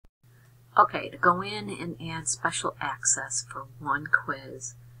Okay, to go in and add special access for one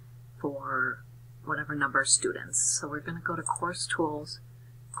quiz for whatever number of students. So we're going to go to Course Tools,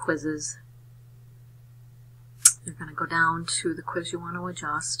 Quizzes. You're going to go down to the quiz you want to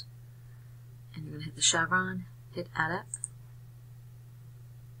adjust, and you're going to hit the chevron, hit Edit.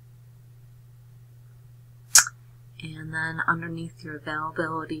 And then underneath your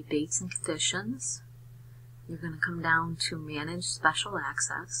availability dates and conditions, you're going to come down to Manage Special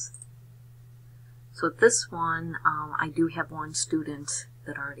Access. So with this one, I do have one student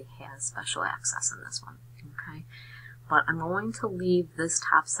that already has special access in this one, okay? But I'm going to leave this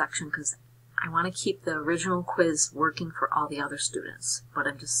top section because I want to keep the original quiz working for all the other students, but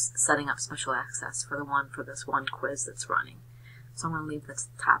I'm just setting up special access for this one quiz that's running. So I'm going to leave this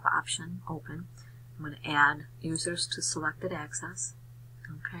top option open. I'm going to add users to selected access,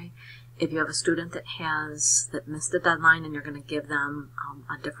 okay? If you have a student that missed the deadline and you're going to give them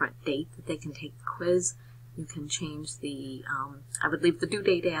a different date that they can take the quiz, you can change the, I would leave the due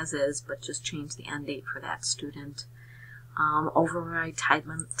date as is, but just change the end date for that student. Override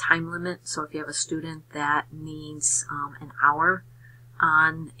time limit, so if you have a student that needs an hour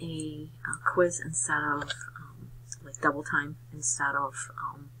on a quiz instead of, like double time instead of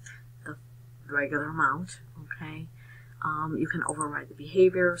the regular amount, okay? You can override the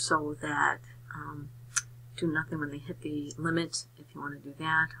behavior so that do nothing when they hit the limit. If you want to do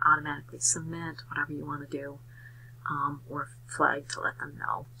that, automatically submit, whatever you want to do, or flag to let them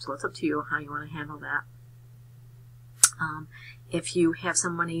know. So it's up to you how you want to handle that. If you have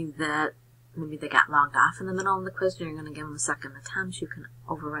somebody that maybe they got logged off in the middle of the quiz and you're going to give them a second attempt, you can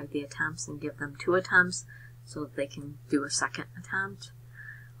override the attempts and give them 2 attempts so that they can do a second attempt.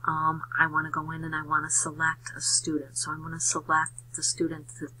 I want to go in and I want to select a student. So I'm going to select the student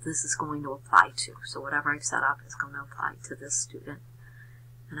that this is going to apply to. So whatever I've set up is going to apply to this student.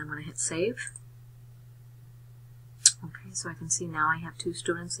 And I'm going to hit Save. Okay, so I can see now I have 2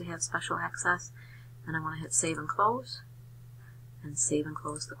 students that have special access. And I want to hit Save and Close. And save and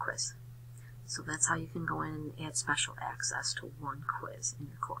close the quiz. So that's how you can go in and add special access to one quiz in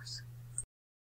your course.